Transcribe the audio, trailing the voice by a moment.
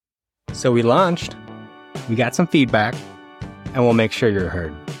So we launched, we got some feedback, and we'll make sure you're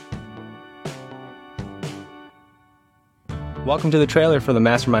heard. Welcome to the trailer for the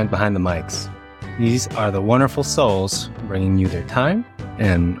mastermind behind the mics. These are the wonderful souls bringing you their time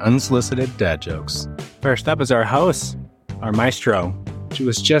and unsolicited dad jokes. First up is our host, our maestro. She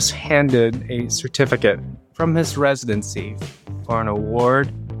was just handed a certificate from his residency for an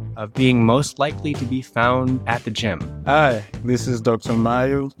award of being most likely to be found at the gym. Hi, this is Dr.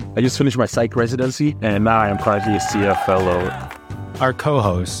 Mayu. I just finished my psych residency, and now I am currently a CF fellow. Our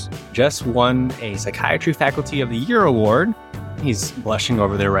co-host just won a Psychiatry Faculty of the Year award. He's blushing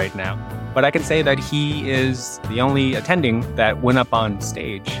over there right now. But I can say that he is the only attending that went up on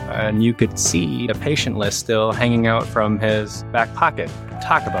stage, and you could see the patient list still hanging out from his back pocket.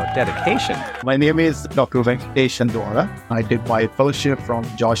 Talk about dedication. My name is Dr. Venkatesh Chandora. I did my fellowship from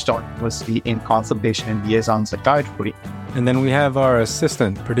Georgetown University in consultation and liaison psychiatry. And then we have our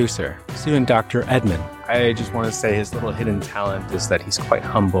assistant producer, student Dr. Edmund. I just want to say his little hidden talent is that he's quite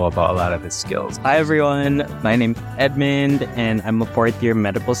humble about a lot of his skills. Hi, everyone. My name's Edmund, and I'm a fourth-year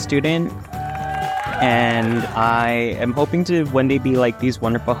medical student. And I am hoping to one day be like these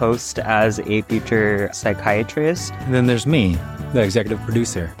wonderful hosts as a future psychiatrist. And then there's me, the executive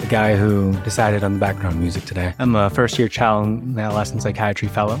producer, the guy who decided on the background music today. I'm a first-year child and adolescent psychiatry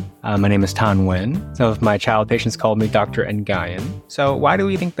fellow. My name is Tan Nguyen. Some of my child patients called me Dr. Nguyen. So why do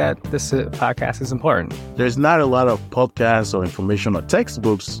we think that this podcast is important? There's not a lot of podcasts or information or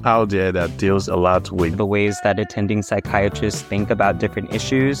textbooks out there that deals a lot with The ways that attending psychiatrists think about different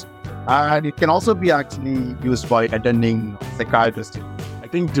issues. And it can also be actually used by attending psychiatrists. I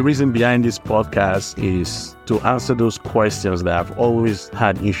think the reason behind this podcast is to answer those questions that I've always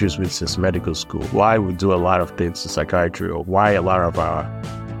had issues with since medical school. Why we do a lot of things in psychiatry, or why a lot of our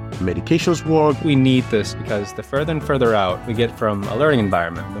medications work. We need this because the further and further out we get from a learning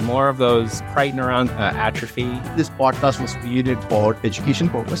environment, the more of those Crichton around atrophy. This podcast was created for education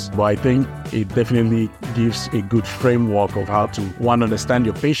purpose. But I think it definitely gives a good framework of how to, one, understand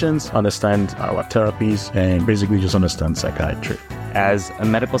your patients, understand our therapies, and basically just understand psychiatry. As a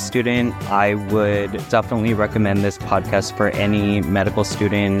medical student, I would definitely recommend this podcast for any medical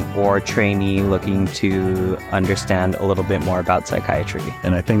student or trainee looking to understand a little bit more about psychiatry.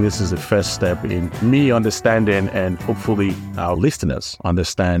 And I think this is the first step in me understanding, and hopefully our listeners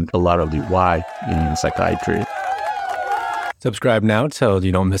understand a lot of the why in psychiatry. Subscribe now so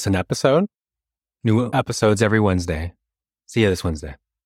you don't miss an episode. New episodes every Wednesday. See you this Wednesday.